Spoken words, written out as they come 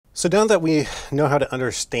So now that we know how to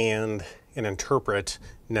understand and interpret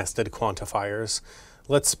nested quantifiers,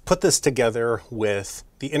 let's put this together with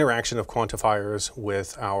the interaction of quantifiers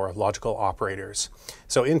with our logical operators.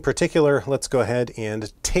 So in particular, let's go ahead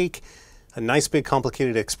and take a nice big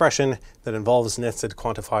complicated expression that involves nested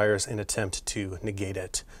quantifiers and attempt to negate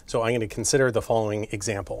it. So I'm going to consider the following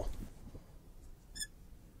example.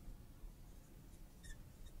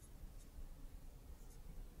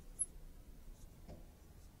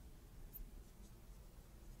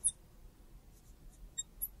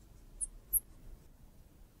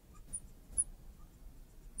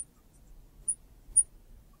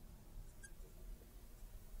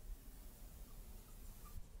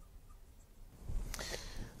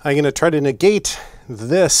 I'm going to try to negate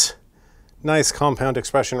this nice compound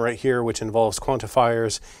expression right here, which involves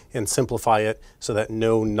quantifiers, and simplify it so that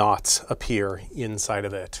no knots appear inside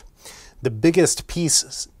of it. The biggest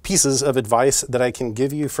pieces of advice that I can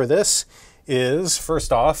give you for this is,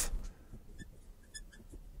 first off,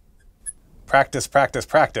 practice, practice,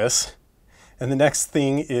 practice. And the next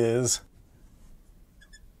thing is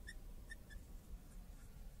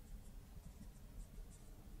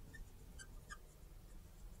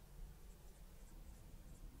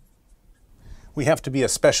we have to be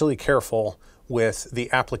especially careful with the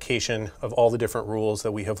application of all the different rules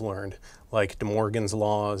that we have learned, like De Morgan's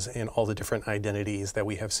laws and all the different identities that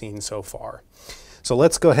we have seen so far. So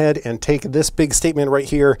let's go ahead and take this big statement right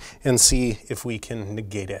here and see if we can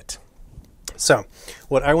negate it. So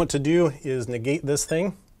what I want to do is negate this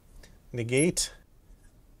thing, negate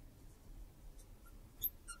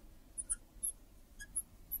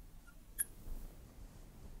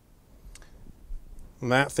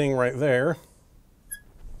that thing right there.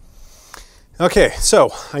 Okay,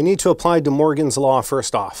 so I need to apply De Morgan's law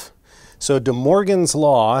first off. So De Morgan's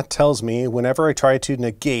law tells me whenever I try to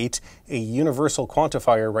negate a universal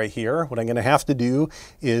quantifier right here, what I'm going to have to do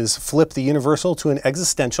is flip the universal to an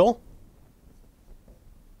existential.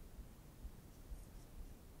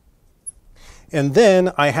 And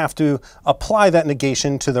then I have to apply that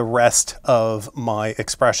negation to the rest of my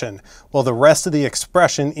expression. Well, the rest of the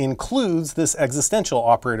expression includes this existential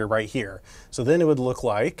operator right here. So then it would look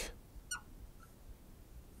like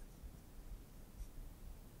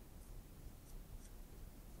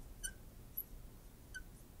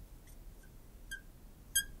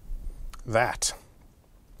that.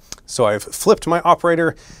 So I've flipped my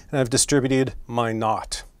operator and I've distributed my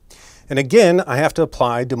naught. And again, I have to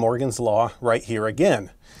apply De Morgan's law right here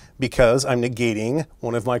again, because I'm negating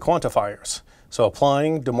one of my quantifiers. So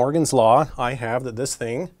applying De Morgan's law, I have that this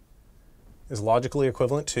thing is logically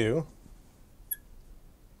equivalent to,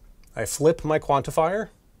 I flip my quantifier,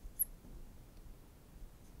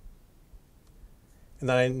 and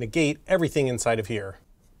then I negate everything inside of here.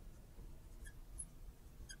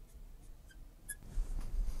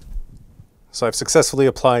 So I've successfully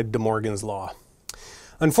applied De Morgan's law.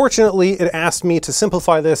 Unfortunately, it asked me to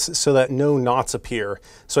simplify this so that no knots appear.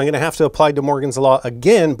 So I'm going to have to apply De Morgan's law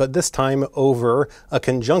again, but this time over a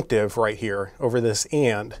conjunctive right here, over this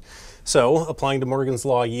and. So applying De Morgan's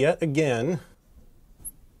law yet again,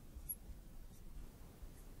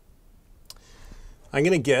 I'm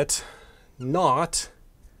going to get not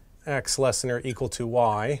x less than or equal to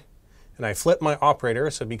y, and I flip my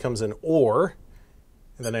operator so it becomes an or,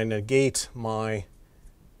 and then I negate my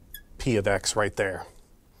p of x right there.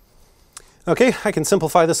 Okay, I can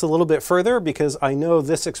simplify this a little bit further because I know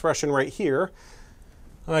this expression right here.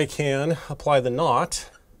 I can apply the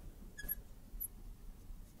not.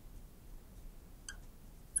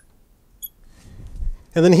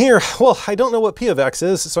 And then here, well, I don't know what p of x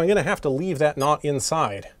is, so I'm going to have to leave that not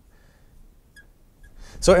inside.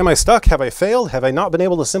 So am I stuck? Have I failed? Have I not been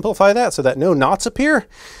able to simplify that so that no knots appear?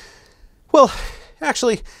 Well,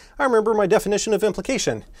 actually, I remember my definition of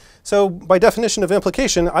implication. So by definition of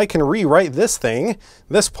implication, I can rewrite this thing,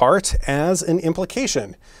 this part, as an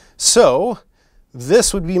implication. So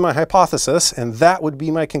this would be my hypothesis, and that would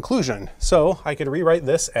be my conclusion. So I could rewrite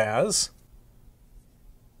this as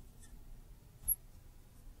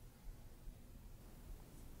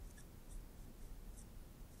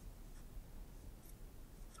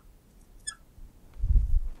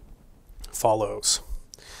follows.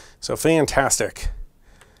 So fantastic.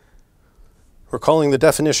 Recalling the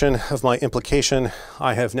definition of my implication,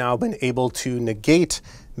 I have now been able to negate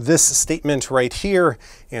this statement right here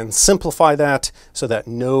and simplify that so that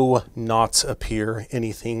no knots appear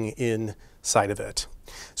anything inside of it.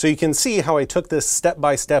 So you can see how I took this step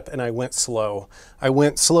by step and I went slow. I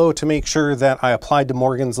went slow to make sure that I applied De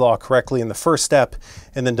Morgan's law correctly in the first step,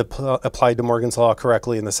 and then applied De Morgan's law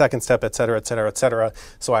correctly in the second step, et cetera, et cetera, et cetera.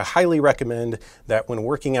 So I highly recommend that when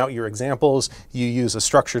working out your examples, you use a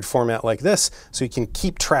structured format like this so you can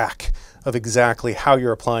keep track of exactly how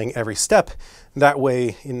you're applying every step. That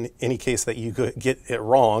way, in any case that you get it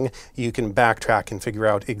wrong, you can backtrack and figure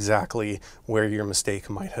out exactly where your mistake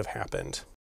might have happened.